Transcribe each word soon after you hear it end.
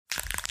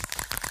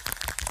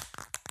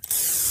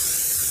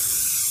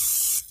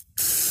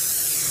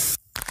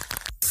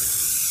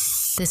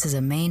This is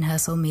a Main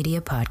Hustle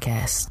Media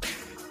podcast.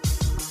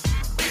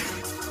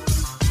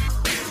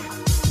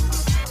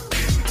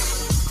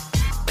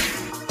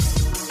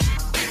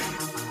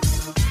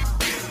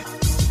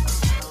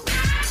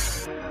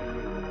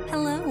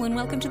 Hello and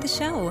welcome to the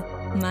show.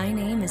 My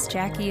name is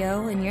Jackie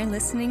O and you're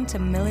listening to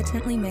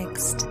Militantly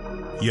Mixed.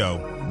 Yo,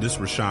 this is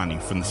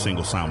Rashani from the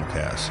Single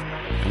Simulcast.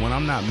 And when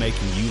I'm not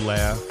making you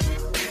laugh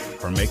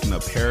or making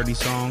up parody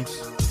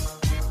songs,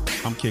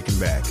 I'm kicking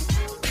back,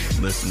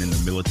 listening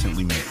to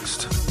Militantly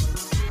Mixed.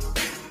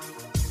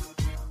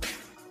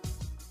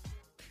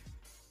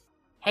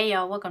 Hey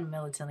y'all, welcome to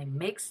Militantly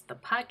Mixed, the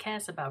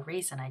podcast about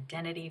race and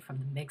identity from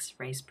the mixed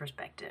race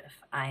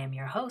perspective. I am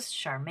your host,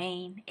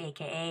 Charmaine,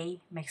 aka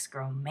Mixed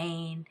Girl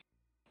Maine,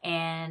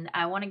 and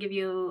I want to give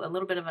you a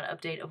little bit of an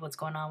update of what's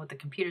going on with the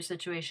computer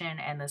situation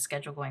and the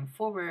schedule going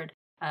forward,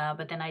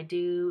 but then I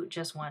do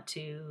just want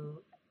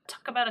to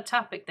talk about a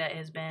topic that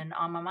has been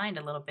on my mind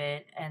a little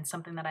bit and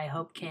something that I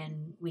hope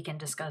we can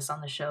discuss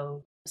on the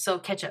show. So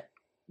catch up,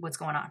 what's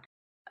going on?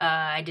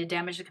 I did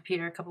damage the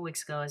computer a couple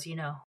weeks ago, as you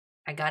know.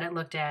 I got it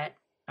looked at.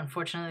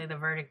 Unfortunately, the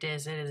verdict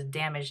is it is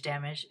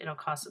damage. It'll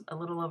cost a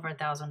little over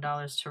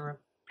 $1,000 to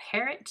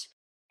repair it.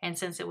 And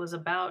since it was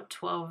about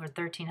 $1,200 or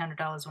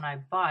 $1,300 when I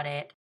bought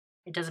it,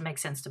 it doesn't make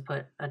sense to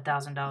put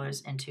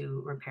 $1,000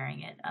 into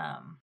repairing it.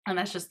 And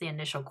that's just the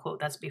initial quote.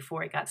 That's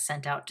before it got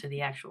sent out to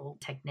the actual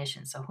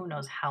technician. So who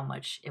knows how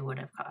much it would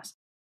have cost.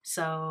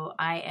 So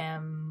I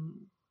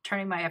am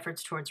turning my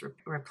efforts towards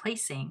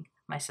replacing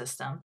my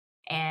system.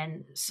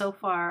 And so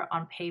far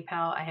on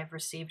PayPal, I have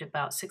received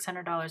about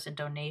 $600 in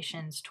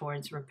donations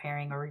towards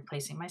repairing or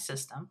replacing my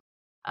system.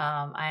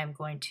 I am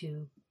going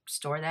to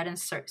store that in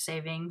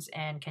savings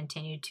and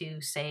continue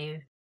to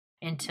save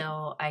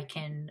until I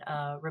can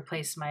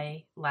replace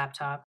my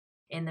laptop.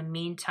 In the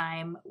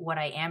meantime, what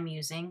I am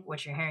using,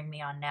 what you're hearing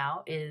me on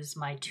now, is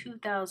my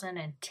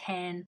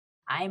 2010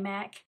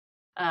 iMac.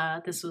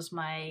 This was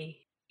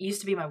used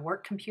to be my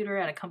work computer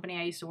at a company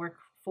I used to work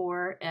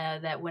for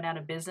that went out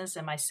of business,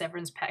 and my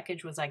severance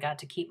package was I got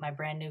to keep my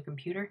brand new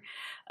computer.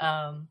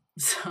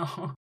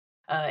 So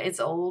it's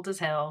old as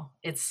hell.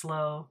 It's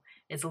slow.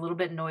 It's a little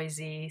bit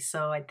noisy.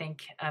 So I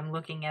think I'm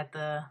looking at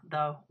the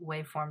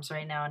waveforms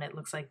right now, and it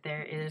looks like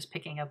it is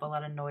picking up a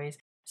lot of noise.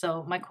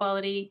 So my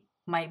quality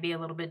might be a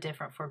little bit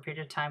different for a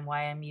period of time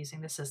why I'm using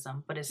the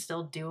system, but it's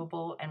still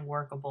doable and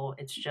workable.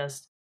 It's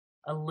just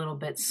a little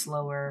bit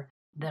slower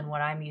than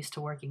what I'm used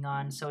to working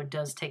on, so it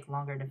does take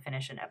longer to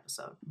finish an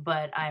episode.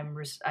 But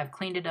I've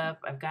cleaned it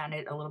up, I've gotten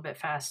it a little bit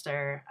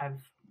faster, I've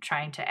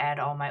trying to add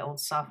all my old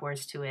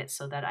softwares to it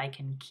so that I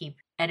can keep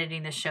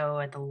editing the show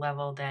at the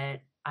level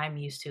that I'm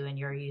used to and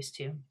you're used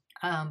to.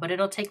 But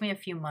it'll take me a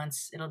few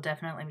months. It'll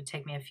definitely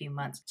take me a few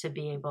months to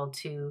be able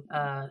to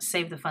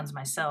save the funds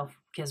myself,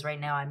 because right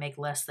now I make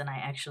less than I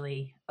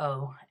actually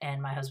owe,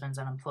 and my husband's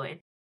unemployed.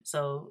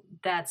 So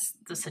that's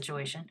the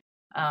situation.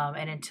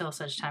 And until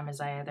such time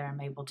as I either am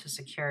able to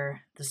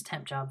secure this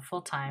temp job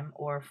full-time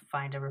or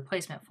find a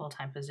replacement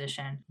full-time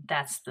position,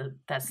 that's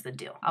the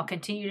deal. I'll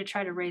continue to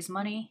try to raise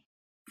money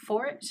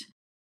for it,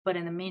 but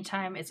in the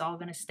meantime, it's all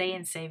going to stay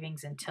in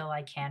savings until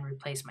I can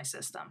replace my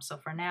system. So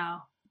for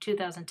now,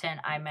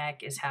 2010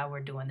 iMac is how we're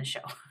doing the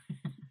show.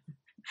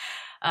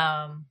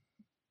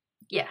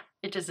 Yeah,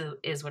 it just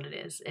is what it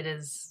is. It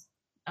is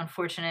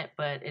unfortunate,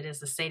 but it is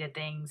the state of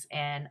things,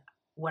 and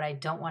what I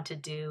don't want to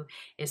do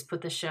is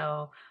put the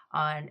show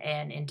on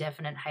an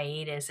indefinite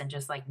hiatus and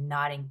just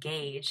not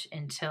engage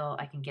until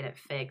I can get it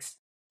fixed.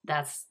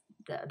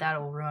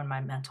 That'll ruin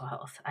my mental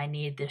health. I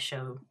need this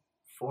show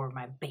for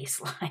my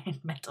baseline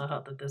mental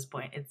health at this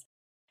point.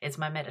 It's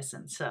my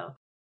medicine. So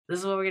this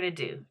is what we're going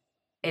to do.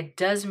 It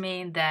does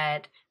mean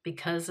that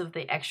because of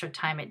the extra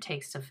time it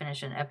takes to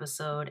finish an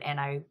episode, and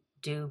I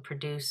do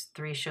produce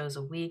 3 shows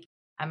a week,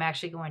 I'm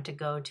actually going to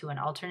go to an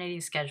alternating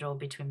schedule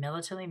between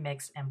Militantly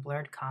Mixed and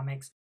Blurred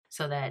Comics,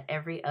 so that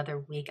every other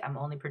week I'm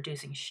only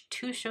producing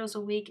 2 shows a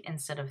week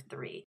instead of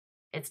 3.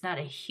 It's not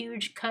a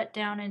huge cut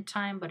down in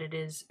time, but it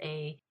is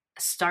a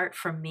start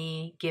for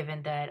me,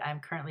 given that I'm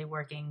currently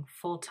working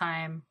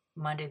full-time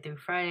Monday through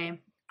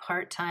Friday,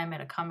 part-time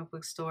at a comic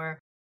book store,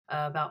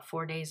 about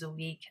 4 days a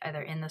week,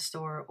 either in the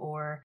store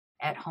or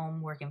at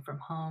home, working from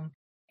home.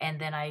 And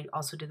then I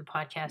also do the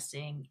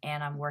podcasting,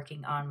 and I'm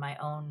working on my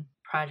own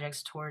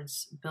projects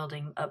towards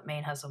building up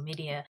Main Hustle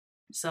Media.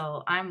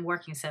 So I'm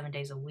working 7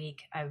 days a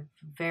week. I have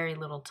very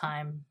little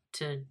time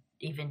to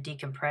even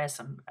decompress.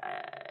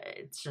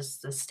 It's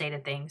just the state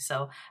of things.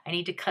 So I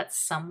need to cut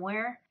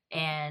somewhere,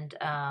 and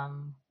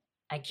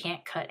I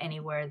can't cut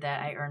anywhere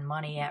that I earn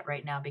money at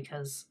right now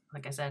because,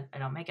 like I said, I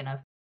don't make enough.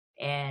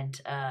 And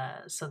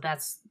so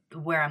that's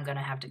where I'm going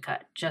to have to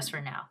cut just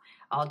for now.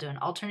 I'll do an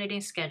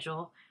alternating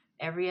schedule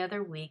every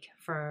other week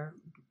for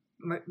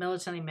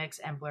Militantly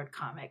Mixed and Blurred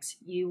Comics.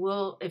 You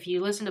will, if you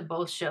listen to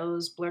both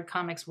shows, Blurred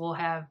Comics will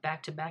have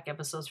back-to-back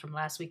episodes from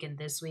last week and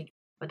this week,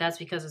 but that's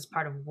because it's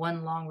part of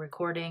one long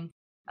recording.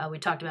 We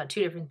talked about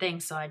 2 different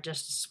things, so I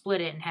just split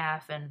it in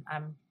half, and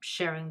I'm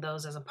sharing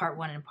those as a part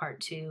 1 and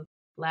part 2.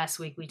 Last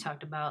week we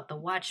talked about The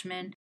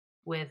Watchmen,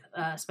 with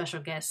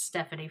special guest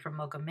Stephanie from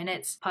Mocha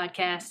Minutes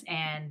podcast.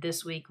 And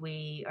this week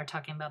we are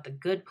talking about The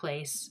Good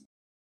Place,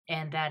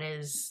 and that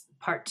is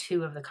part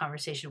 2 of the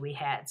conversation we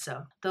had.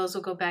 So those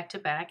will go back to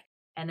back.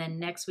 And then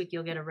next week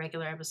you'll get a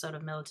regular episode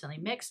of Militantly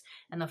Mixed,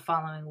 and the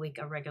following week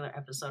a regular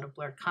episode of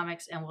Blurred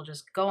Comics. And we'll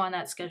just go on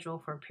that schedule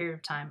for a period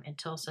of time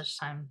until such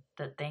time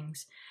that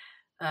things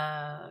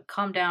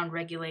calm down,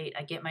 regulate,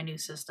 I get my new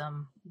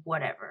system,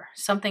 whatever.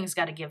 Something's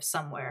got to give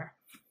somewhere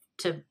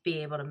to be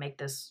able to make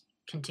this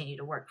continue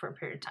to work for a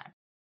period of time.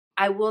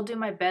 I will do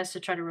my best to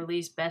try to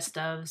release best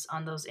ofs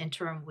on those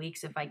interim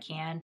weeks if I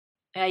can.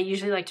 I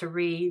usually like to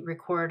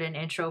re-record an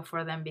intro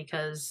for them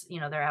because,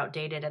 they're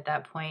outdated at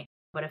that point.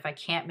 But if I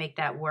can't make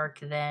that work,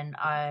 then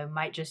I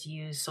might just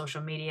use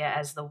social media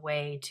as the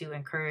way to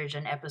encourage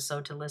an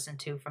episode to listen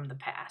to from the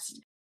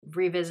past.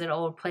 Revisit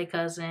old Play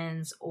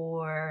Cousins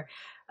or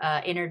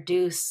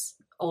introduce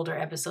older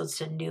episodes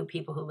to new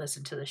people who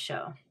listen to the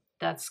show.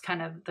 That's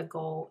kind of the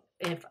goal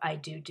if I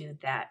do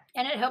that.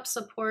 And it helps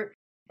support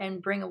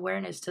and bring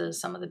awareness to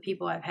some of the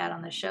people I've had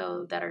on the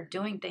show that are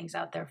doing things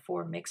out there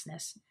for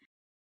Mixedness.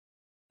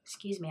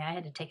 Excuse me, I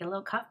had to take a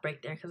little cough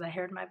break there because I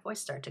heard my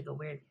voice start to go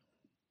weird.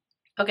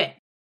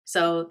 Okay,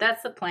 so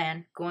that's the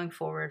plan going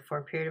forward for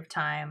a period of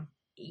time.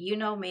 You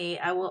know me,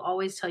 I will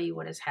always tell you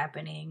what is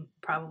happening,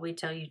 probably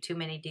tell you too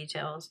many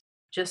details,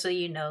 just so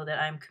you know that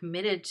I'm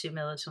committed to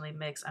Militantly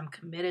Mixed. I'm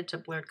committed to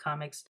Blurred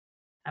Comics.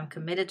 I'm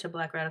committed to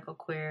Black Radical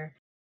Queer.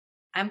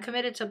 I'm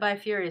committed to Bi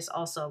Furious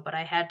also, but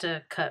I had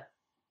to cut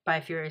Bi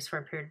Furious for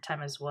a period of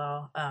time as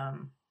well,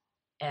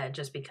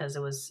 just because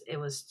it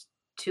was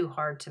too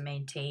hard to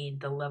maintain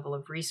the level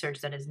of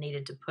research that is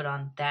needed to put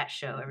on that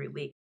show every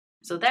week.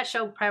 So that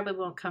show probably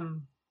won't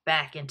come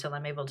back until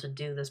I'm able to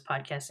do this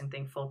podcasting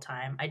thing full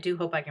time. I do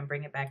hope I can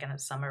bring it back in the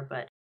summer,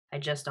 but I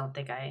just don't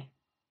think I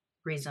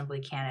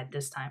reasonably can at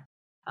this time.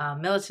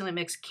 Militantly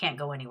Mixed can't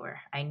go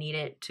anywhere. I need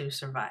it to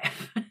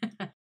survive.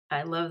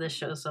 I love this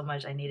show so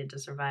much. I need it to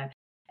survive.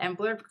 And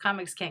Blurred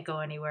Comics can't go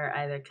anywhere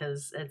either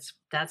because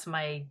that's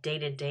my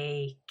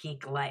day-to-day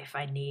geek life.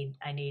 I need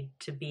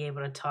to be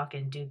able to talk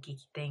and do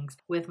geeky things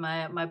with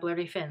my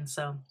blurry fins.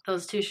 So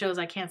those 2 shows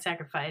I can't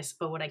sacrifice,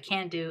 but what I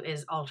can do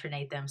is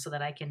alternate them so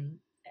that I can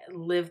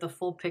live the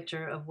full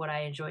picture of what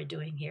I enjoy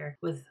doing here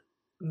with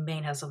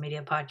Main Hustle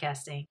Media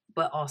podcasting,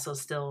 but also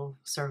still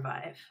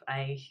survive.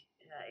 I'm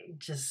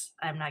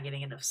not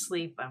getting enough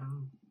sleep.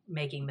 I'm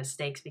making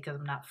mistakes because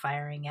I'm not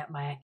firing at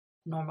my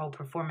normal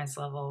performance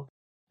level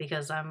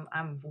because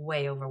I'm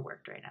way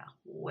overworked right now,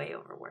 way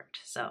overworked.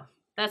 So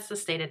that's the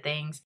state of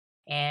things.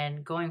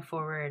 And going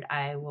forward,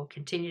 I will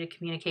continue to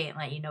communicate and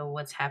let you know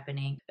what's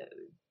happening.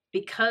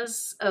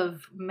 Because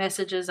of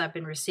messages I've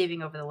been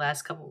receiving over the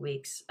last couple of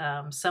weeks,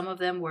 some of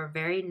them were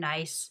very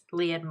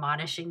nicely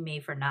admonishing me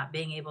for not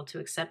being able to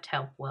accept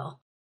help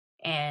well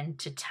and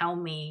to tell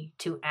me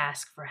to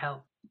ask for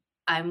help.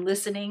 I'm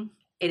listening.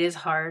 It is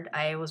hard.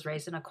 I was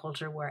raised in a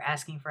culture where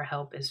asking for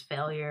help is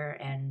failure,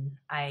 and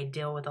I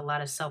deal with a lot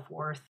of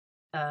self-worth,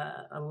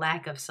 a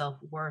lack of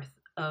self-worth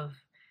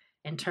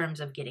in terms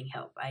of getting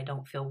help. I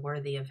don't feel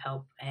worthy of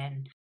help,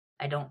 and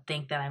I don't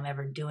think that I'm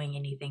ever doing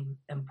anything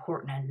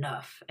important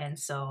enough. And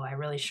so I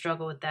really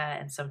struggle with that,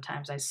 and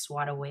sometimes I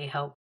swat away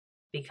help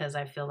because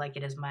I feel like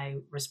it is my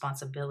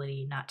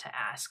responsibility not to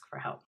ask for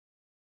help.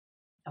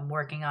 I'm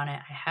working on it.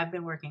 I have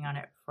been working on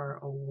it for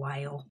a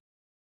while.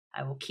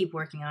 I will keep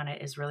working on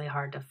it. It's really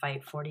hard to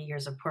fight 40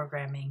 years of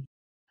programming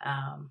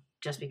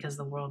just because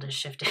the world is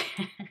shifting.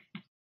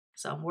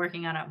 So I'm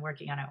working on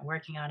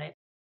it.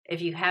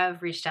 If you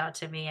have reached out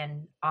to me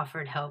and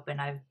offered help and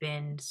I've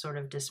been sort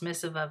of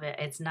dismissive of it,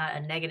 it's not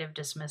a negative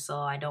dismissal.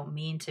 I don't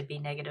mean to be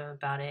negative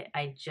about it.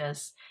 I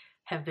just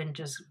have been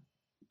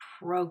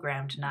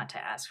programmed not to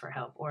ask for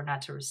help or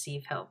not to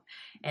receive help.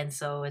 And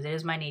so it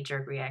is my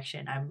knee-jerk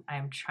reaction.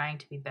 I'm trying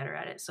to be better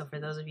at it. So for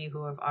those of you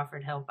who have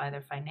offered help either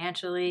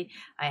financially,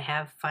 I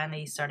have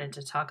finally started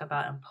to talk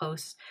about and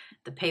post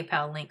the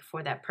PayPal link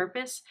for that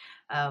purpose.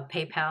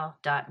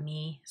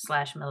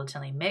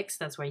 PayPal.me/militantlymix.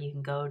 That's where you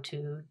can go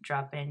to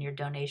drop in your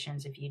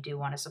donations if you do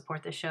want to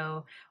support the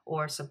show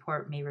or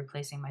support me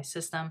replacing my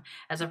system.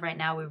 As of right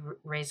now, we've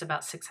raised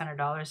about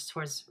 $600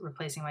 towards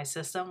replacing my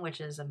system, which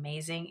is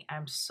amazing.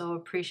 I'm so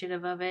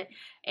appreciative of it,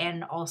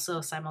 and also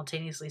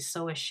simultaneously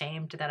so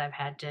ashamed that I've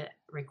had to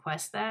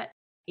request that,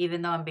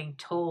 even though I'm being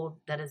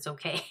told that it's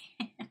okay.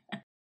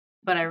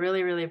 But I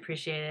really, really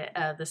appreciate it.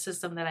 The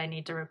system that I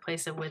need to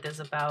replace it with is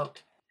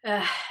about,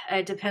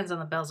 it depends on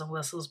the bells and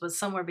whistles, but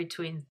somewhere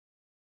between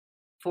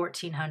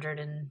 $1,400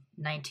 and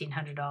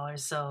 $1,900.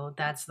 So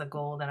that's the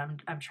goal that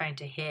I'm trying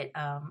to hit,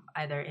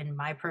 either in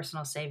my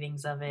personal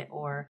savings of it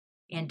or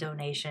in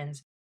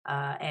donations.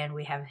 And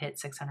we have hit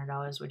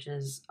 $600, which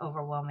is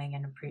overwhelming,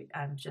 and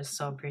I'm just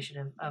so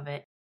appreciative of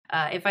it.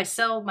 If I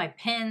sell my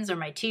pins or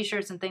my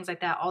t-shirts and things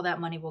like that, all that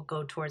money will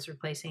go towards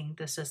replacing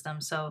the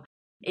system. So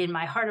in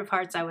my heart of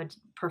hearts, I would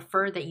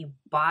prefer that you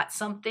bought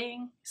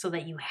something so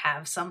that you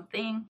have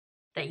something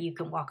that you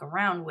can walk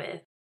around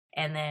with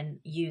and then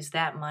use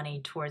that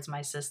money towards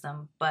my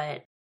system.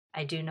 But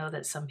I do know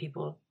that some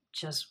people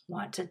just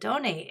want to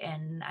donate.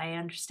 And I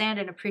understand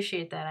and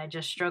appreciate that. I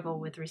just struggle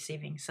with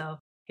receiving. So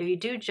if you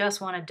do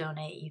just want to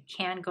donate, you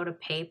can go to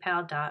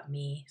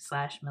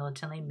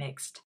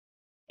paypal.me/militantlymixed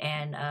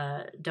and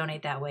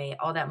donate that way.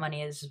 All that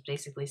money is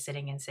basically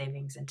sitting in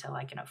savings until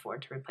I can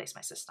afford to replace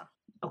my system.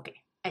 Okay,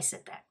 I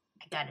said that.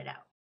 I got it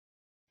out.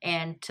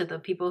 And to the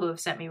people who have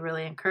sent me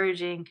really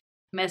encouraging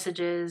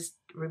messages,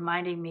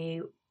 reminding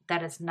me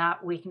that it's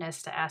not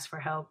weakness to ask for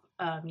help.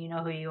 You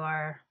know who you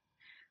are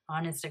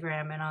on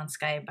Instagram and on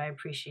Skype. I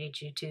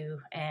appreciate you too.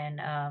 And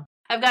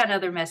I've gotten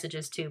other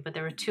messages too, but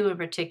there were two in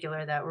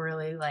particular that were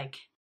really like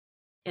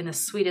in the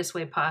sweetest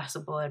way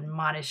possible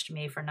admonished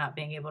me for not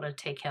being able to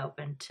take help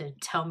and to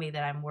tell me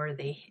that I'm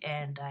worthy.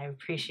 And I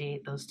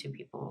appreciate those two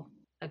people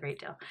a great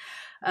deal.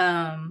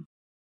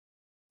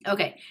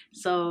 Okay,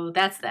 so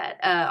that's that.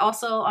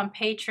 Also on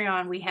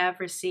Patreon, we have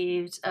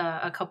received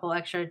a couple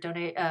extra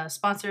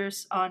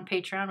sponsors on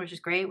Patreon, which is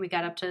great. We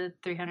got up to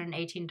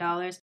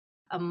 $318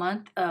 a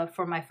month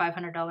for my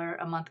 $500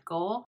 a month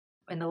goal.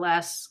 In the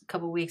last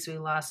couple of weeks, we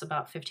lost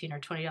about $15 or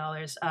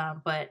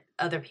 $20, but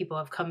other people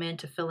have come in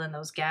to fill in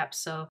those gaps.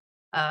 So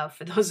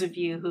for those of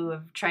you who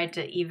have tried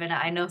to even,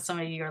 I know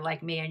some of you are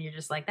like me and you're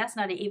just like, that's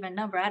not an even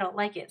number. I don't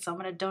like it. So I'm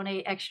going to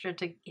donate extra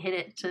to hit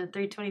it to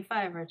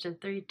 325 or to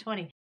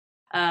 320.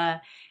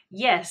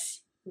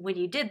 Yes, when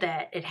you did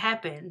that, it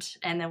happened,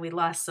 and then we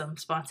lost some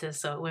sponsors,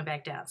 so it went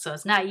back down. So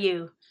it's not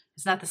you,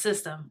 it's not the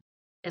system.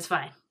 It's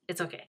fine. It's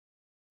okay.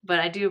 But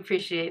I do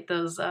appreciate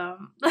those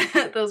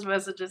those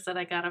messages that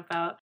I got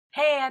about,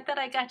 hey, I thought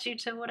I got you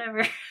to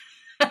whatever,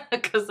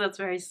 because that's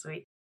very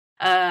sweet.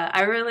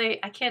 I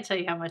can't tell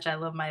you how much I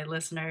love my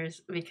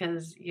listeners,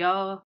 because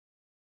y'all,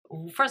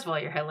 first of all,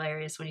 you're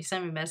hilarious. When you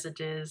send me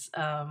messages,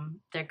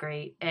 they're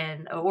great,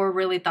 or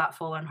really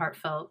thoughtful and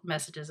heartfelt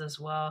messages as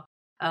well.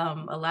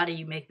 A lot of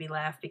you make me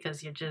laugh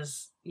because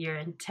your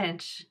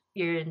intentions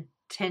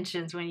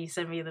when you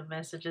send me the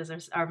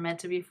messages are meant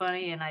to be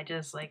funny, and I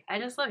just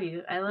love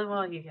you. I love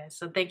all you guys.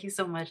 So thank you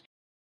so much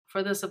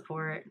for the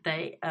support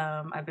that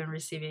I've been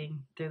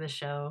receiving through the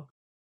show.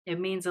 It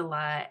means a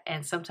lot,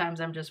 and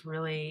sometimes I'm just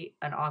really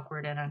an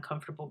awkward and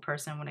uncomfortable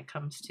person when it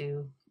comes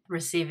to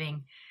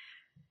receiving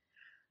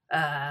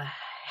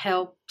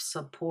help,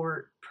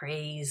 support,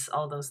 praise.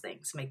 All those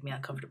things make me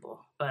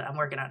uncomfortable, but I'm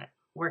working on it.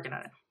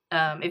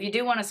 If you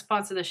do want to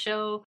sponsor the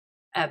show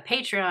at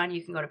Patreon,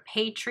 you can go to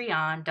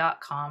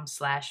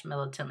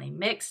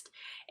patreon.com/militantlymixed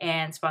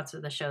and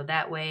sponsor the show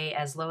that way,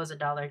 as low as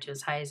 $1 to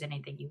as high as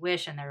anything you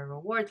wish. And there are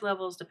rewards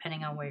levels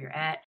depending on where you're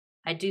at.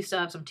 I do still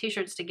have some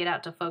t-shirts to get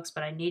out to folks,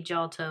 but I need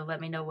y'all to let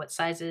me know what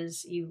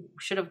sizes. You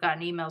should have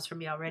gotten emails from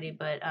me already,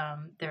 but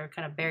they're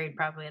kind of buried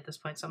probably at this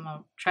point. So I'm going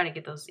to try to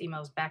get those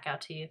emails back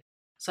out to you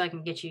so I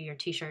can get you your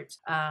t-shirts.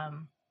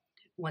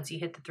 Once you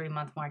hit the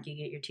 3-month mark, you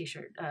get your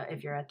t-shirt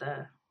if you're at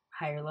the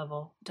higher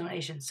level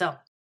donation. So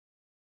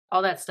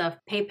all that stuff,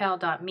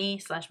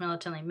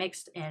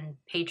 paypal.me/militantlymixed and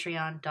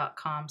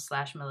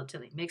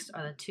patreon.com/militantlymixed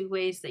are the two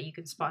ways that you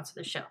can sponsor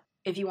the show.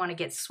 If you want to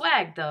get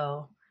swag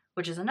though,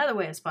 which is another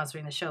way of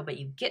sponsoring the show, but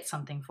you get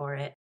something for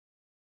it,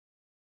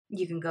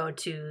 you can go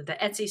to the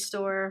Etsy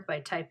store by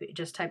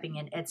typing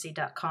in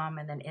etsy.com,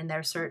 and then in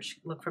their search,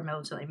 look for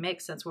Militantly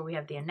Mixed. That's where we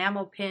have the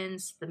enamel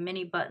pins, the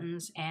mini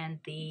buttons, and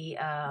the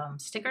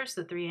stickers,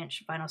 the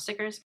 3-inch vinyl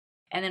stickers.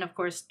 And then, of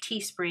course,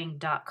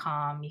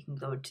 teespring.com. You can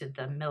go to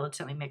the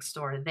Militantly Mixed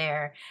store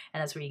there, and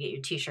that's where you get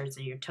your t-shirts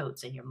and your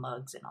totes and your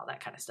mugs and all that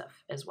kind of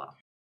stuff as well.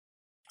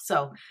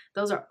 So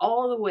those are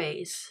all the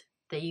ways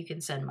that you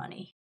can send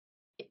money.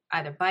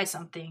 Either buy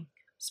something,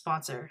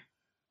 sponsor,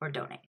 or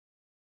donate.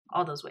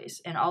 All those ways.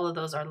 And all of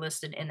those are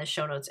listed in the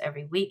show notes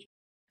every week,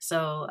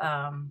 so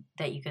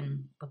that you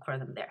can look for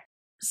them there.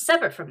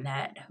 Separate from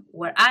that,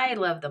 what I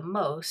love the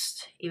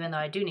most, even though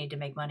I do need to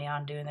make money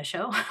on doing the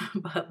show,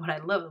 but what I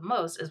love the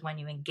most is when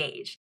you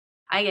engage.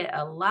 I get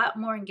a lot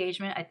more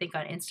engagement, I think,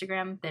 on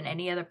Instagram than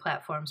any other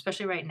platform,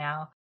 especially right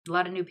now. A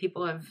lot of new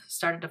people have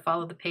started to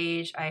follow the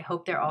page. I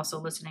hope they're also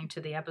listening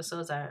to the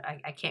episodes.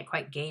 I can't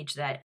quite gauge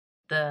that.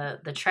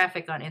 The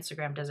traffic on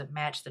Instagram doesn't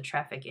match the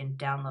traffic in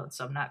downloads,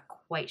 so I'm not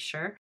quite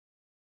sure.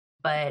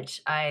 But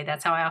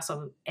that's how I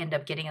also end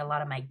up getting a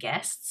lot of my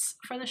guests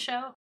for the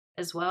show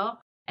as well.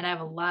 And I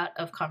have a lot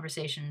of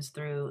conversations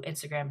through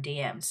Instagram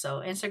DMs. So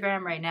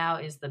Instagram right now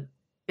is the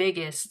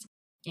biggest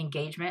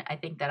engagement I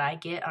think that I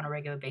get on a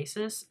regular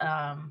basis.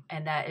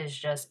 And that is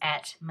just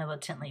at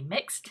Militantly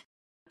Mixed.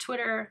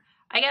 Twitter,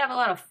 I have a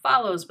lot of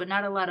follows, but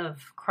not a lot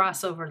of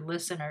crossover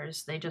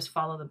listeners. They just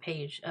follow the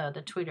page,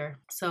 the Twitter.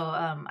 So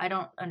I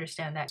don't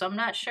understand that. So I'm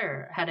not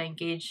sure how to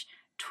engage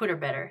Twitter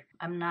better.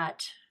 I'm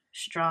not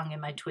strong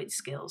in my tweet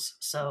skills.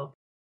 So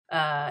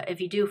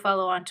if you do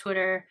follow on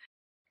Twitter,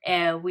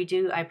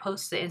 I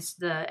post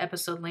the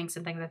episode links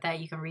and things like that.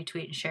 You can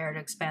retweet and share to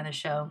expand the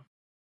show.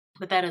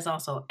 But that is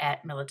also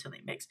at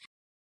Militantly Mixed.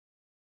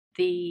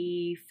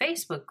 The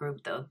Facebook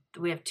group, though,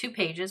 we have 2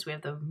 pages. We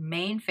have the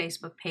main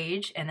Facebook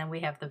page, and then we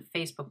have the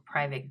Facebook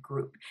private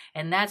group.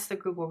 And that's the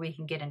group where we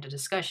can get into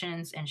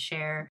discussions and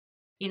share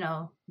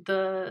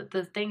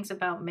the things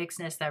about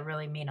mixedness that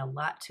really mean a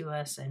lot to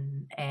us,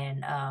 and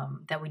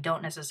that we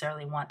don't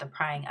necessarily want the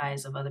prying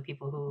eyes of other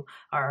people who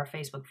are our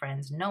Facebook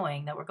friends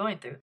knowing that we're going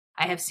through.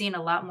 I have seen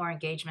a lot more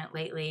engagement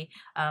lately.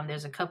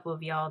 There's a couple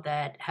of y'all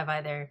that have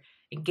either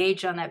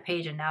engaged on that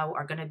page and now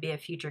are going to be a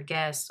future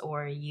guest,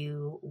 or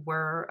you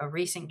were a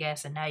recent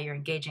guest and now you're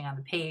engaging on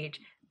the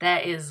page.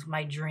 That is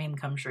my dream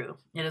come true.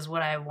 It is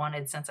what I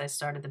wanted since I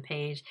started the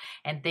page.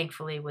 And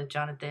thankfully, with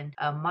Jonathan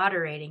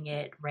moderating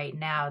it right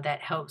now,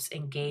 that helps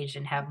engage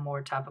and have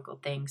more topical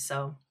things.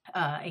 So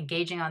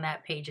engaging on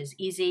that page is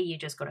easy. You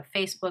just go to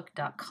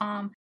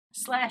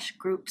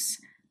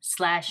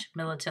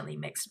facebook.com/groups/militantly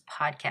mixed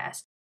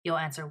podcast. You'll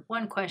answer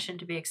one question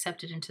to be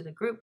accepted into the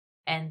group,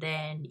 and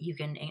then you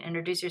can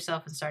introduce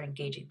yourself and start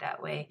engaging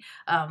that way.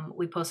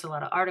 We post a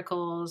lot of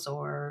articles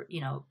or,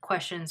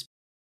 questions,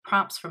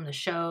 prompts from the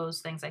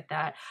shows, things like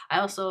that.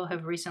 I also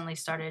have recently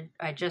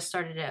I just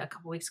started it a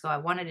couple weeks ago. I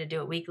wanted to do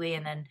it weekly,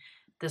 and then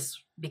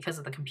because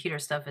of the computer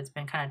stuff, it's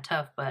been kind of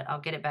tough, but I'll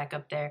get it back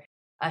up there.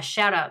 A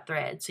shout out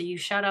thread. So you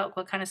shout out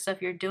what kind of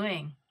stuff you're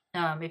doing.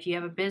 If you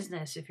have a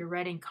business, if you're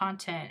writing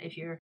content, if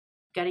you're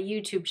got a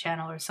YouTube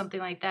channel or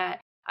something like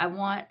that, I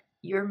want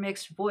your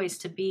mixed voice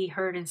to be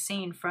heard and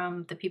seen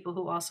from the people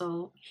who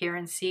also hear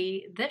and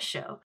see this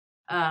show.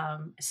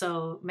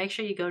 So make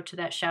sure you go to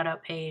that shout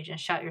out page and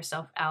shout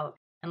yourself out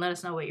and let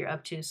us know what you're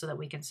up to so that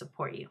we can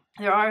support you.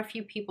 There are a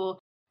few people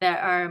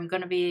that I'm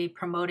going to be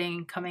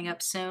promoting coming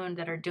up soon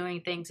that are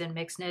doing things in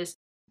mixedness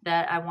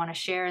that I want to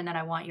share and that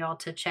I want y'all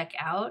to check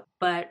out.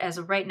 But as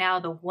of right now,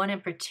 the one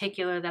in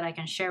particular that I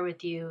can share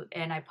with you,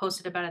 and I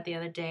posted about it the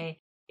other day,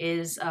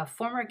 is a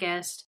former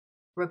guest,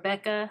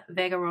 Rebecca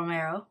Vega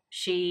Romero.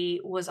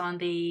 She was on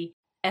the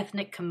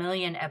Ethnic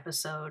Chameleon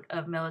episode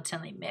of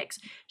Militantly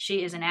Mixed.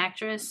 She is an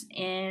actress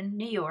in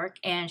New York,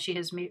 and she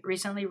has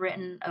recently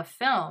written a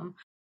film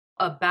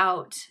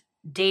about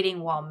dating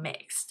while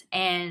mixed.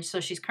 And so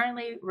she's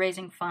currently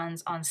raising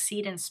funds on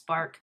Seed and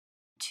Spark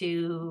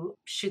to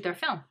shoot their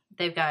film.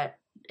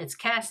 It's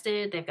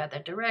casted, they've got the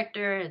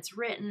director, it's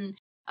written.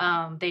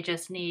 They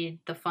just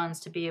need the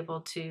funds to be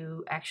able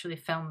to actually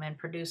film and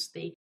produce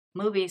the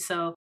movie.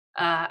 So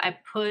I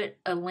put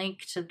a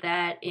link to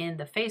that in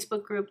the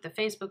Facebook group, the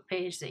Facebook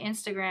page, the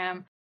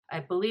Instagram. I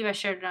believe I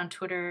shared it on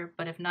Twitter,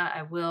 but if not,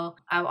 I will.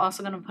 I'm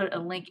also going to put a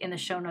link in the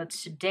show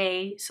notes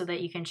today so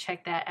that you can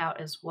check that out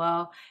as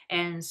well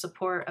and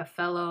support a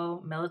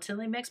fellow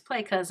militantly mixed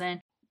play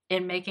cousin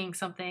in making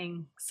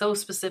something so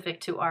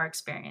specific to our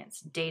experience,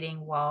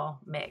 dating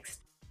while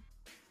mixed.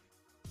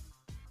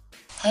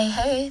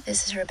 Hey,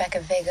 this is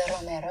Rebecca Vega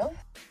Romero.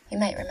 You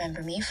might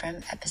remember me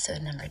from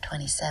episode number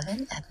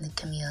 27, Ethnic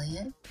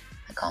Chameleon.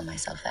 I call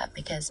myself that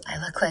because I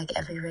look like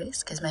every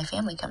race, because my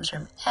family comes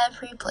from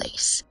every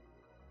place.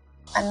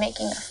 I'm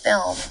making a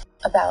film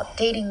about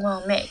dating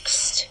while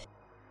mixed.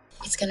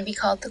 It's going to be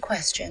called The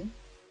Question,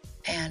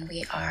 and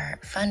we are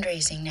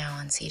fundraising now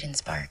on Seed and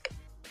Spark.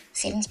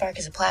 Seed and Spark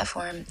is a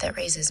platform that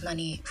raises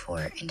money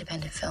for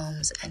independent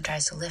films and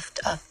tries to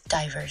lift up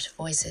diverse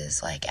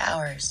voices like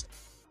ours.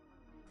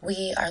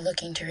 We are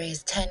looking to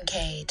raise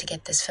 $10,000 to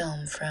get this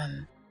film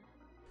from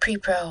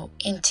pre-pro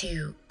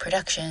into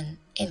production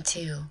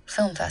into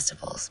film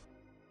festivals.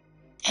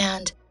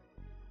 And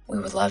we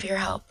would love your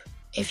help.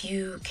 If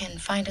you can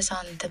find us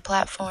on the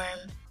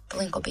platform, the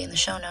link will be in the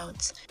show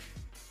notes.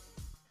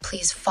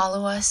 Please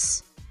follow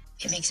us.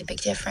 It makes a big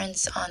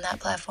difference on that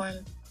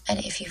platform.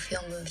 And if you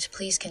feel moved,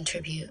 please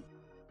contribute.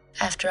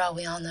 After all,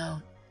 we all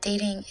know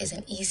dating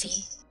isn't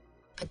easy,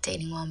 but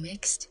dating while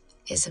mixed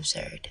is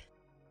absurd.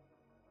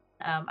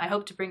 I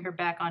hope to bring her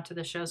back onto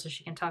the show so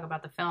she can talk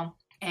about the film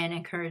and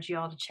encourage you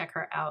all to check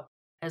her out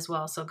as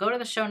well. So go to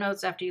the show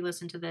notes after you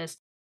listen to this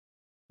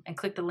and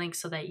click the link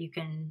so that you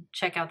can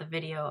check out the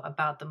video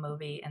about the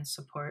movie and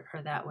support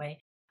her that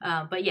way.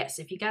 But yes,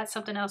 if you got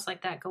something else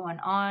like that going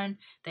on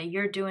that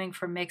you're doing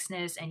for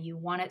mixedness and you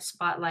want it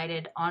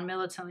spotlighted on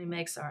Militantly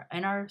Mixed or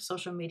in our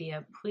social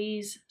media,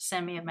 please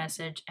send me a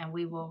message and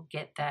we will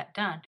get that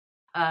done.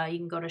 You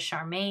can go to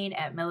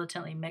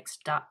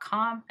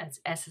charmaine@militantlymixed.com. That's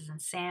S as in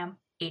Sam,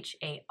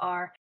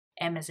 H-A-R,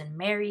 M as in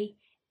Mary,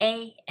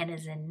 A, N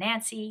as in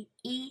Nancy,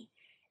 E,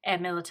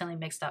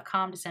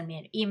 @militantlymixed.com to send me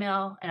an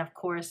email. And of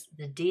course,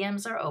 the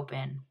DMs are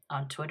open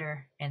on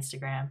Twitter,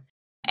 Instagram,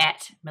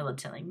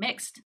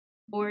 @militantlymixed.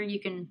 Or you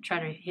can try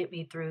to hit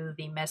me through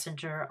the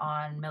messenger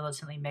on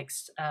Militantly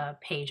Mixed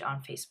page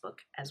on Facebook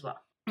as well.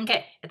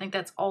 Okay, I think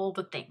that's all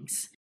the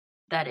things.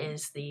 That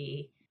is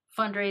the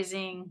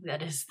fundraising,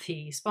 that is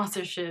the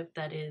sponsorship,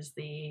 that is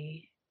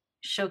the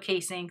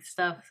showcasing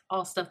stuff,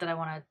 all stuff that I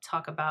want to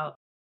talk about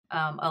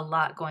a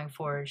lot going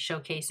forward,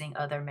 showcasing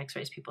other mixed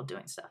race people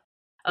doing stuff.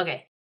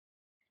 Okay,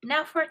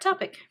 now for a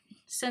topic.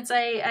 Since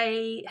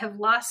I have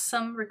lost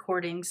some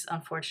recordings,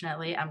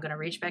 unfortunately, I'm going to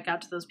reach back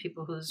out to those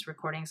people whose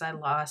recordings I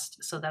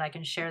lost so that I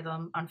can share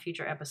them on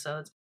future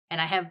episodes. And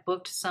I have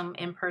booked some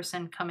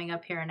in-person coming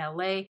up here in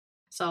LA,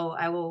 so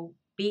I will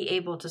be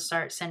able to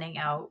start sending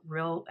out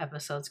real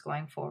episodes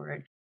going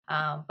forward.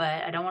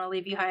 But I don't want to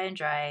leave you high and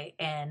dry.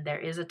 And there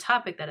is a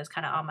topic that is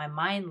kind of on my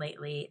mind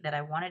lately that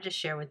I wanted to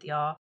share with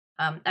y'all.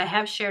 I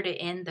have shared it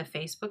in the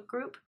Facebook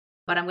group,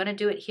 but I'm going to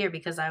do it here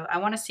because I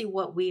want to see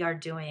what we are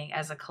doing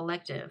as a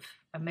collective,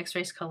 a mixed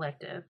race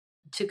collective,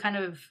 to kind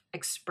of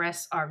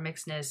express our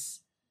mixedness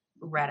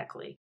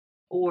radically,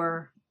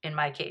 or in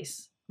my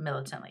case,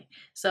 militantly.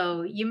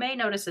 So you may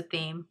notice a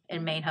theme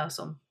in Main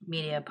Hustle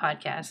Media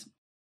podcast.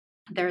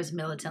 There is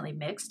Militantly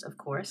Mixed, of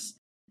course,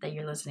 that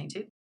you're listening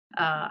to.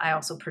 I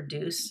also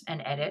produce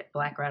and edit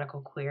Black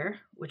Radical Queer,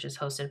 which is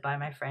hosted by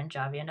my friend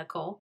Javia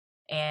Nicole.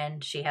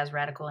 And she has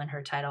radical in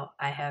her title.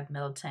 I have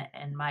militant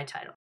in my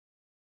title.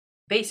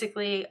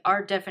 Basically,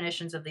 our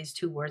definitions of these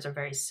two words are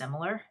very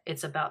similar.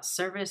 It's about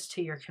service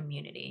to your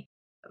community.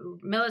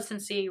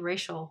 Militancy,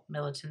 racial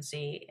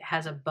militancy,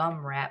 has a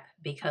bum rap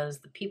because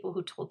the people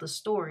who told the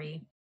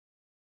story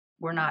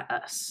were not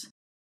us.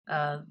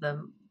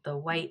 The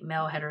white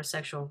male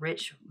heterosexual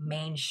rich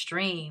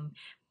mainstream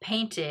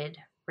painted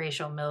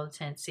racial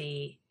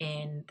militancy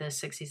in the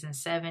 60s and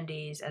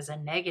 70s as a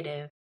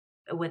negative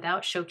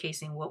without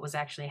showcasing what was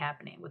actually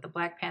happening. With the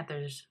Black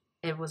Panthers,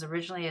 it was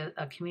originally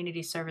a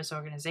community service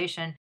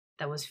organization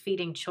that was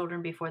feeding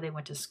children before they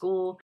went to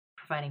school,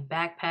 providing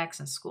backpacks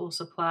and school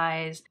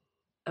supplies,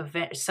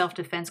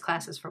 self-defense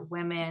classes for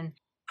women,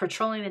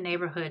 patrolling the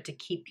neighborhood to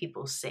keep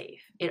people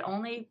safe. It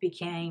only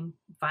became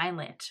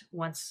violent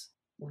once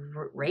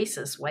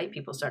racist white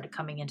people started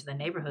coming into the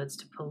neighborhoods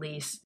to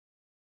police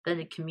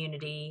the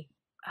community.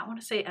 I don't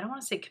want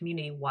to say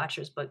community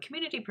watchers, but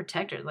community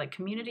protectors, like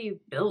community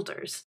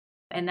builders.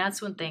 And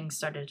that's when things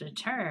started to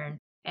turn.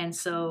 And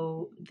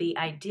so the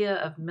idea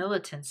of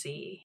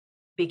militancy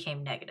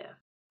became negative.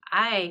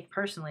 I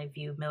personally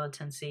view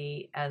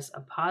militancy as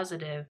a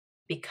positive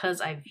because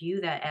I view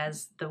that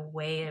as the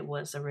way it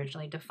was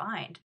originally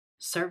defined: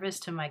 service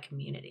to my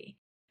community.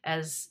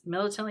 As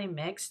militantly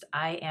mixed,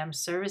 I am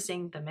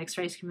servicing the mixed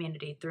race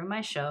community through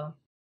my show,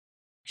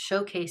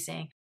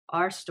 showcasing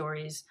our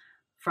stories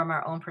from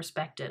our own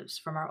perspectives,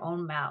 from our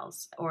own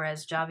mouths, or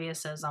as Javia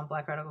says on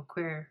Black Radical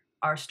Queer,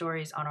 our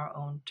stories on our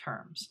own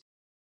terms.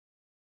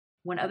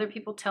 When other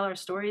people tell our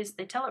stories,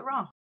 they tell it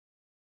wrong.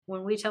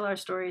 When we tell our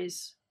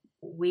stories,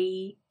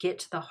 we get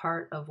to the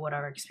heart of what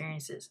our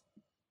experience is.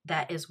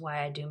 That is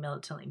why I do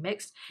Militantly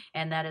Mixed,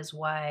 and that is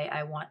why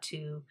I want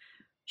to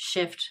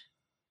shift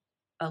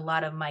a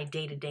lot of my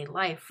day-to-day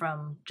life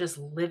from just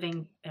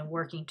living and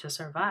working to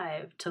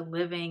survive to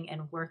living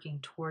and working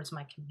towards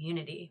my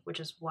community, which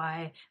is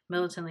why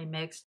Militantly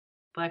Mixed,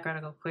 Black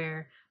Radical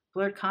Queer,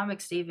 Blurred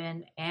Comics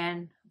even,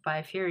 and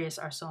Bi Furious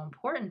are so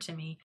important to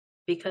me,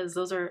 because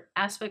those are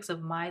aspects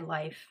of my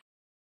life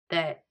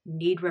that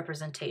need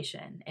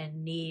representation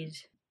and need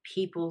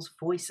people's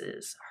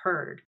voices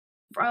heard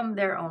from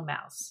their own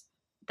mouths.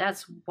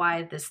 That's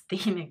why this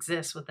theme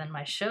exists within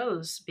my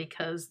shows,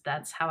 because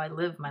that's how I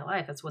live my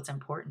life. That's what's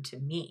important to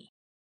me.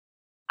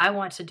 I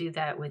want to do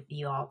that with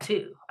you all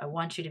too. I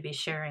want you to be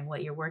sharing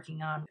what you're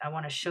working on. I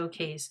want to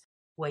showcase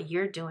what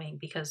you're doing,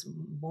 because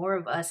more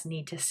of us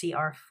need to see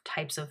our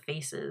types of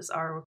faces,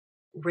 our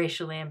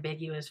racially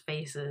ambiguous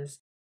faces,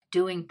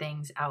 doing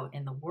things out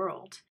in the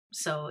world.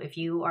 So if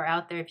you are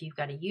out there, if you've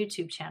got a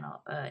YouTube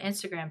channel,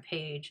 Instagram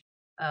page,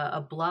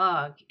 a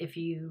blog, if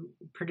you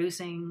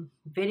producing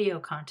video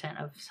content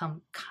of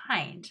some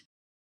kind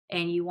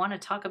and you want to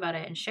talk about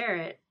it and share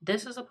it,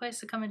 this is a place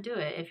to come and do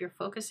it. If you're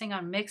focusing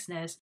on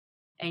mixedness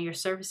and you're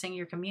servicing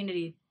your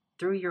community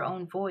through your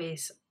own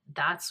voice,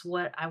 that's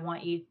what I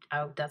want you,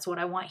 that's what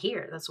I want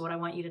here. That's what I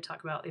want you to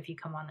talk about if you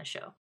come on the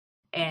show.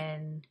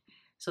 And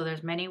so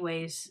there's many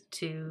ways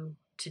to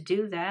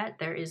do that.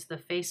 There is the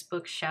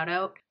Facebook shout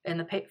out. In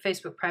the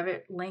Facebook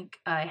private link,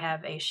 I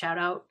have a shout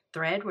out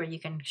thread where you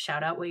can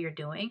shout out what you're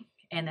doing,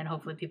 and then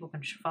hopefully people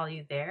can follow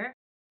you there.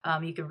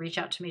 You can reach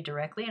out to me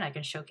directly and I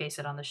can showcase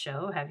it on the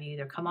show, have you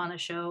either come on the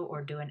show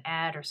or do an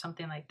ad or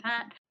something like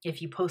that.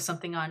 If you post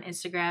something on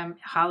Instagram,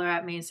 holler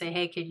at me and say,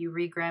 hey, could you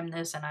regram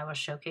this? And I will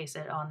showcase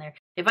it on there.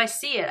 If I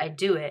see it, I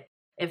do it.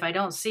 If I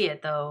don't see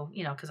it though,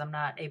 because I'm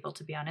not able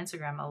to be on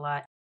Instagram a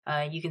lot,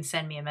 you can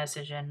send me a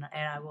message and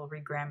I will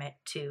regram it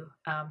too,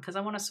 because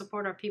I want to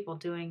support our people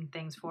doing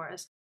things for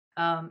us.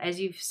 As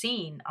you've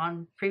seen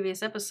on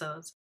previous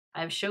episodes,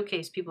 I've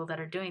showcased people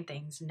that are doing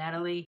things.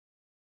 Natalie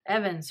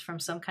Evans from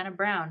Some Kind of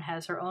Brown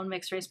has her own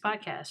mixed race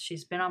podcast.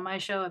 She's been on my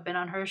show. I've been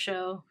on her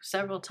show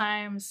several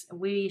times.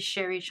 We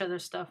share each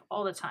other's stuff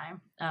all the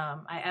time.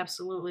 I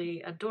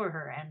absolutely adore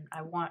her, and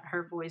I want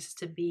her voice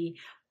to be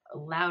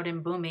loud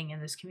and booming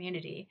in this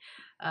community.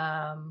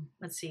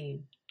 Let's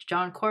see,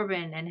 John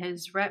Corbin and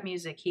his rap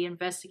music. He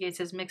investigates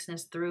his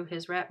mixedness through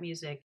his rap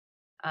music.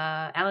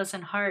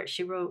 Allison Hart,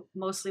 she wrote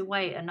Mostly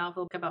White, a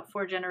novel about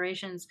 4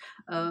 generations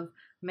of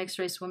mixed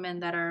race women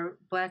that are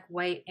Black,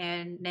 white,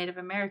 and Native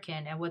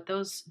American, and what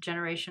those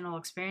generational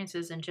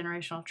experiences and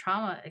generational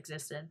trauma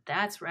existed.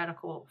 That's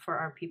radical for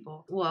our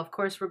people. Well, of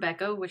course,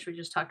 Rebecca, which we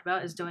just talked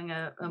about, is doing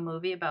a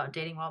movie about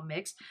dating while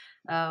mixed.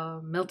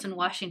 Milton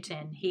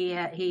Washington,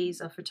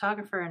 he's a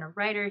photographer and a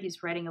writer.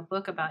 He's writing a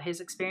book about his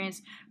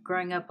experience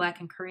growing up Black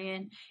and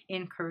Korean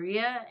in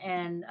Korea,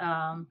 and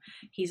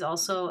he's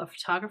also a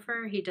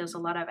photographer. He does a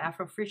lot of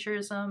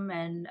Afrofuturism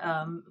and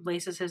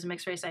laces his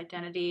mixed race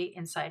identity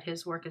inside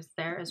his work is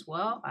there as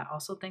well. I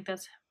also think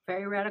that's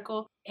very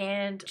radical.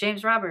 And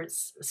James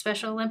Roberts,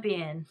 Special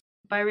Olympian,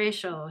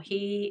 biracial.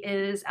 He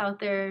is out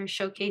there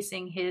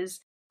showcasing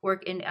his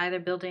work in either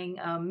building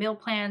meal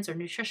plans or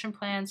nutrition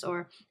plans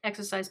or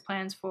exercise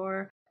plans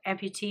for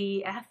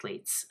amputee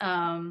athletes.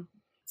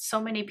 So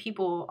many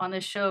people on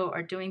this show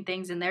are doing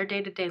things in their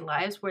day-to-day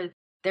lives where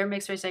their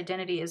mixed race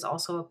identity is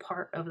also a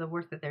part of the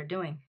work that they're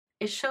doing.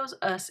 It shows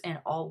us in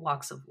all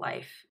walks of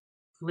life,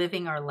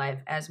 living our life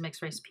as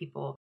mixed race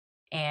people.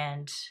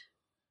 And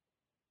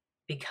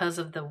because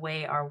of the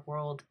way our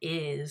world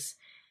is,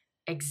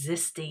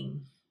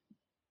 existing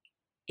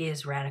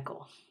is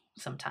radical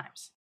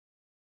sometimes.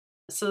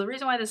 So the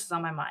reason why this is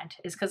on my mind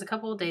is because a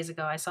couple of days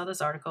ago I saw this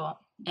article,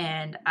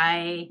 and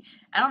I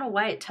don't know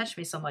why it touched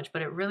me so much,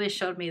 but it really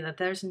showed me that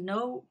there's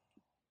no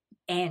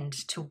end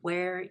to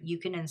where you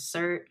can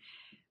insert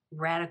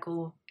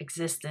radical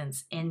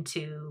existence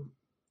into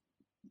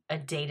a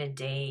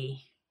day-to-day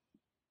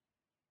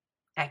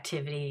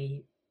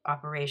activity,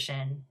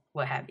 operation,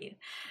 what have you.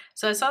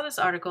 So I saw this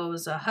article. It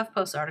was a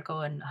HuffPost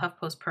article in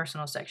HuffPost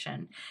personal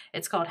section.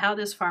 It's called How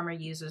This Farmer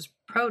Uses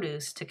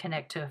Produce to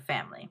Connect to a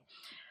Family.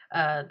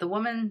 The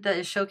woman that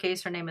is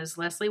showcased, her name is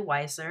Leslie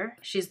Weiser.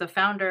 She's the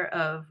founder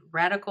of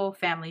Radical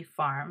Family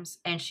Farms,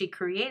 and she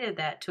created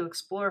that to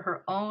explore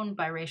her own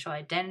biracial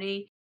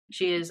identity.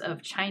 She is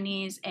of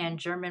Chinese and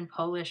German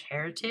Polish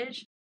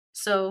heritage.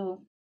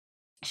 So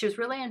she was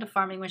really into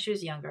farming when she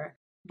was younger,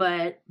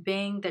 but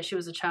being that she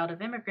was a child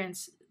of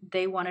immigrants,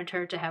 they wanted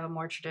her to have a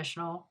more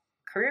traditional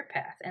career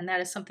path. And that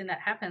is something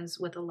that happens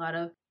with a lot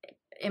of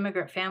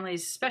immigrant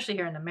families, especially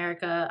here in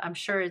America. I'm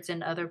sure it's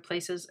in other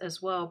places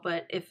as well.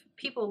 But if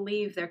people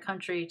leave their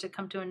country to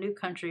come to a new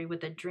country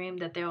with a dream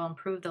that they will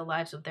improve the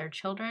lives of their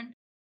children,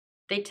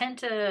 they tend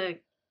to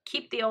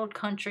keep the old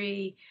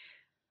country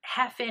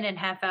half in and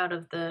half out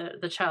of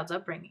the child's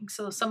upbringing.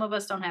 So some of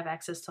us don't have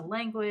access to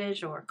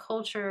language or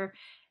culture.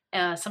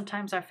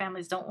 Sometimes our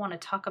families don't want to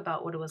talk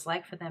about what it was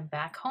like for them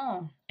back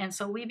home. And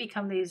so we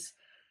become these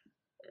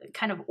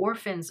kind of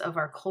orphans of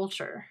our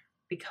culture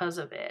because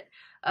of it.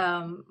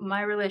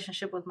 My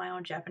relationship with my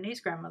own Japanese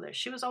grandmother,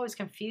 she was always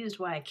confused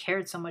why I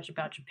cared so much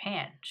about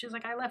Japan. She was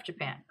like, I left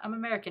Japan. I'm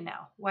American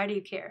now. Why do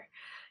you care?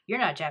 You're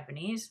not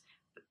Japanese.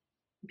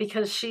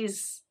 Because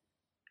she's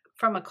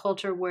from a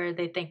culture where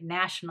they think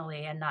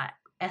nationally and not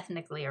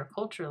ethnically or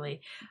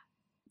culturally.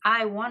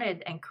 I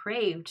wanted and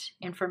craved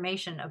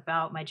information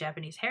about my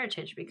Japanese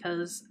heritage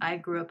because I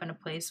grew up in a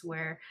place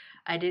where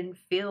I didn't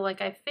feel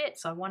like I fit.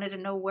 So I wanted to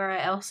know where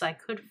else I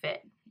could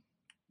fit.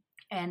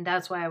 And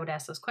that's why I would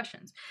ask those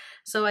questions.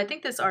 So I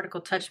think this article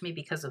touched me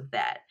because of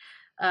that.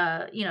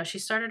 She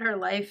started her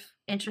life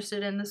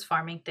interested in this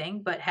farming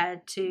thing, but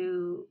had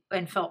to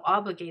and felt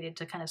obligated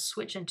to kind of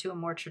switch into a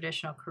more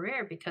traditional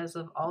career because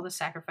of all the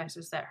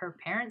sacrifices that her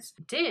parents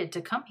did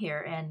to come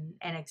here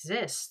and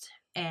exist.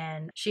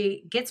 And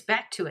she gets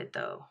back to it,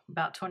 though,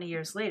 about 20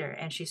 years later,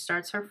 and she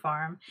starts her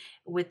farm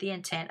with the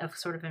intent of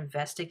sort of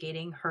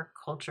investigating her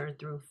culture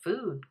through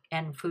food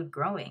and food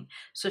growing.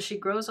 So she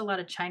grows a lot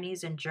of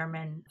Chinese and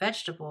German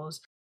vegetables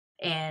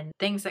and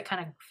things that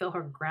kind of feel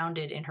her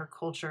grounded in her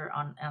culture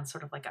on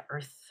sort of like a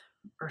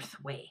earth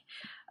way.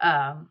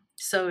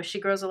 So she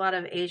grows a lot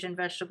of Asian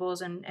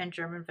vegetables and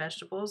German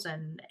vegetables,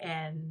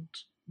 and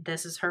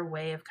this is her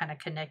way of kind of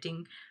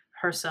connecting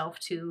herself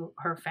to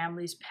her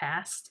family's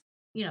past.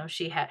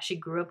 She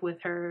grew up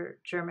with her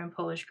German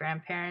Polish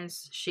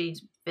grandparents.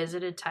 She's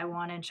visited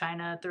Taiwan and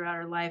China throughout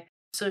her life.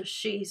 So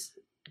she's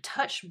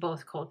touched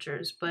both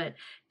cultures, but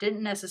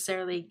didn't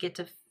necessarily get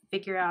to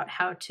figure out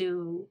how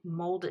to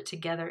mold it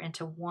together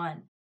into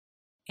one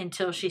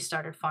until she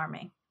started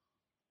farming.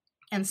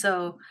 And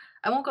so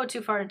I won't go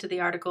too far into the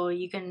article.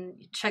 You can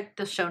check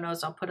the show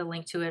notes. I'll put a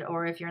link to it,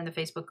 or if you're in the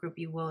Facebook group,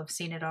 you will have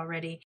seen it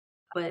already.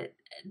 But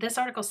this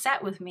article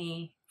sat with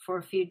me for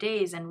a few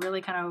days and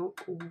really kind of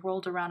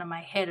rolled around in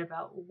my head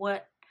about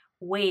what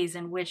ways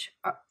in which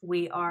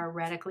we are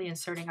radically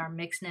inserting our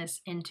mixedness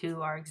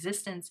into our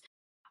existence,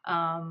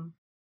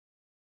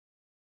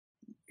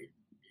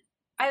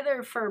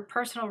 either for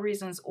personal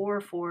reasons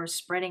or for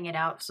spreading it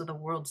out so the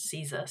world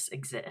sees us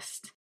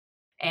exist.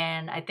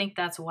 And I think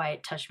that's why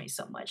it touched me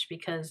so much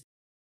because,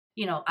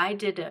 I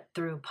did it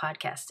through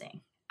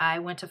podcasting. I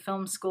went to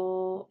film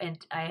school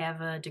and I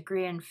have a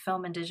degree in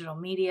film and digital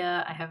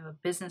media. I have a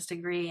business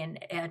degree in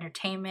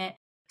entertainment.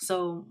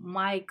 So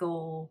my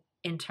goal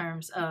in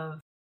terms of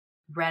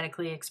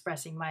radically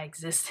expressing my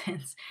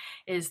existence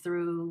is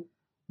through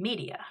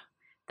media.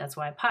 That's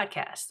why I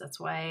podcast. That's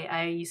why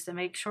I used to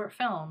make short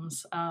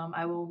films.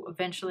 I will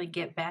eventually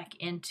get back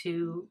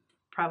into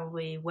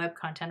probably web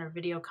content or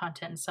video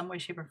content in some way,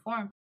 shape, or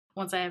form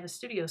once I have a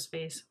studio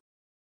space,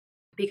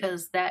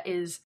 because that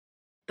is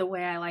the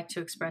way I like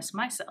to express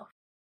myself.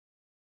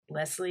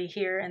 Leslie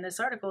here in this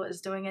article is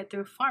doing it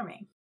through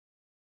farming.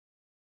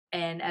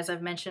 And as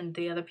I've mentioned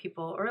the other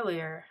people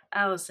earlier,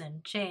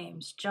 Allison,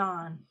 James,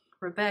 John,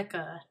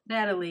 Rebecca,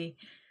 Natalie,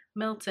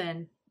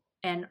 Milton,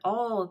 and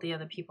all the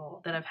other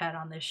people that I've had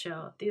on this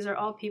show, these are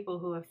all people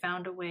who have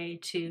found a way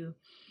to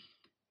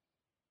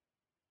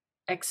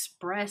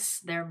express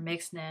their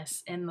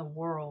mixedness in the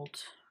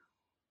world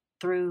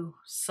through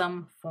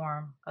some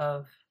form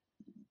of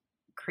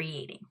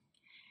creating.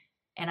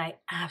 And I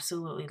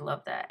absolutely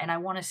love that. And I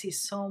want to see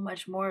so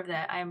much more of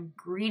that. I'm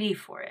greedy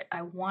for it.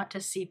 I want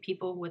to see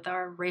people with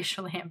our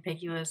racially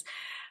ambiguous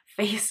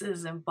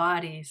faces and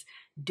bodies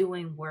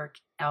doing work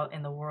out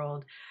in the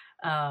world,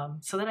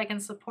 so that I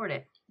can support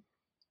it.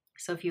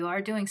 So if you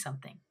are doing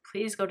something,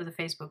 please go to the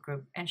Facebook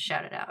group and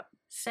shout it out.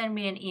 Send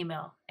me an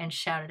email and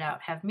shout it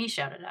out. Have me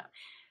shout it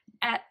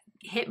out.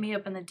 Hit me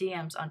up in the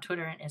DMs on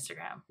Twitter and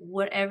Instagram.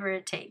 Whatever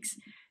it takes.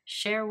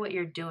 Share what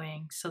you're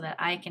doing so that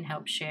I can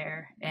help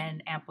share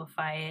and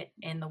amplify it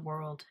in the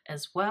world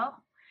as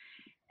well.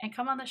 And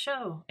come on the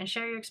show and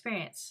share your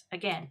experience.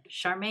 Again,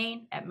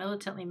 Charmaine at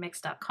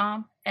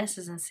militantlymixed.com. S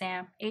as in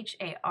Sam,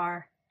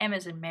 H-A-R, M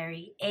as in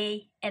Mary,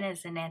 A, N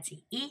as in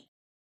Nancy, E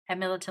at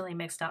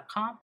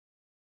militantlymixed.com.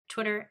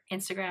 Twitter,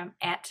 Instagram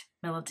at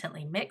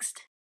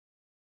militantlymixed.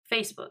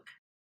 Facebook.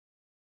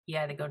 You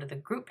either go to the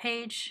group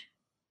page,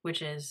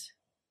 which is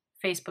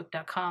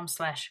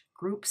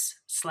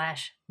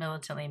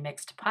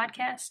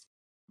facebook.com/groups/militantlymixedpodcast,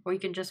 or you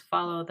can just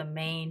follow the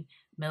main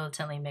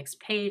Militantly Mixed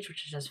page,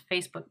 which is just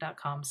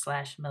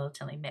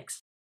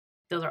facebook.com/militantlymixed.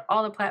 Those are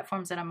all the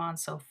platforms that I'm on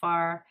so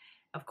far.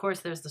 Of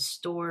course, there's the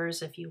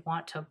stores if you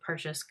want to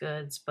purchase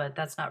goods, but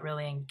that's not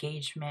really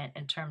engagement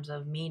in terms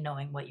of me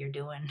knowing what you're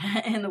doing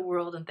in the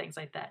world and things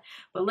like that.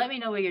 But let me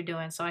know what you're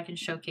doing so I can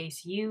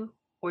showcase you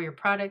or your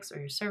products or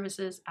your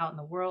services out in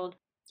the world.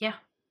 Yeah,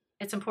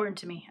 it's important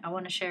to me. I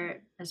want to share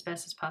it as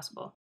best as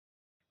possible.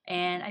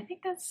 And I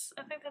think that's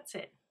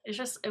it.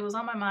 It was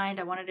on my mind.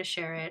 I wanted to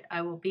share it.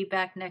 I will be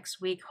back next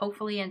week,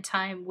 hopefully in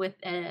time with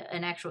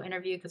an actual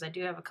interview, because I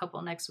do have a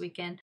couple next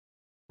weekend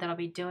that I'll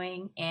be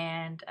doing.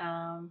 And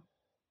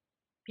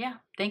yeah,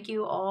 thank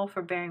you all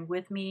for bearing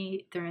with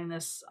me during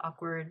this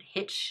awkward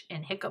hitch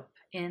and hiccup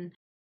in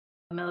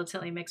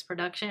Militantly Mixed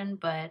production,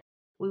 but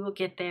we will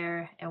get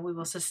there and we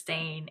will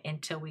sustain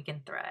until we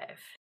can thrive.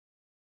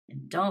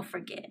 And don't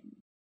forget,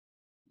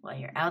 while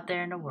you're out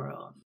there in the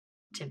world,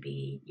 to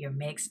be your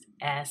mixed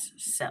ass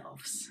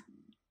selves,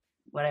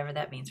 whatever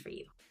that means for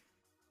you.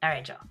 All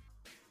right, y'all.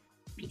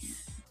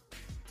 Peace.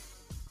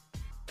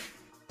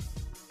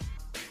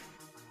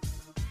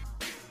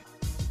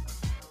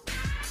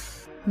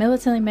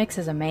 Militantly Mixed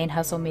is a Main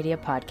Hustle Media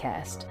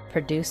podcast,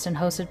 produced and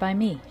hosted by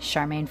me,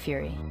 Charmaine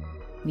Fury.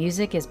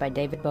 Music is by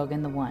David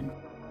Bogan the One.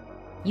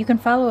 You can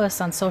follow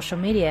us on social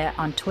media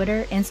on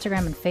Twitter,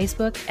 Instagram, and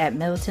Facebook at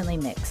Militantly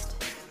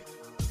Mixed.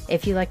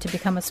 If you'd like to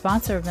become a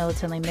sponsor of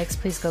Militantly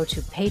Mixed, please go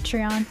to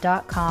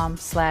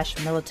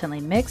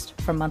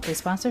patreon.com/militantlymixed for monthly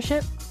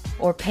sponsorship,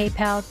 or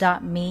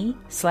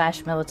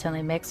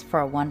paypal.me/militantlymixed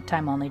for a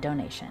one-time only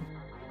donation.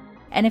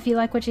 And if you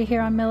like what you hear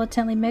on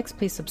Militantly Mixed,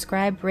 please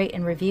subscribe, rate,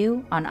 and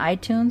review on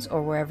iTunes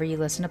or wherever you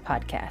listen to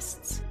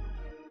podcasts.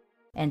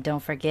 And don't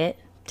forget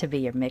to be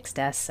your mixed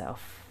ass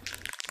self.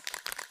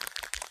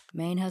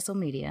 Main Hustle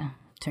Media.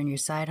 Turn your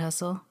side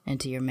hustle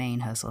into your main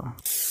hustle.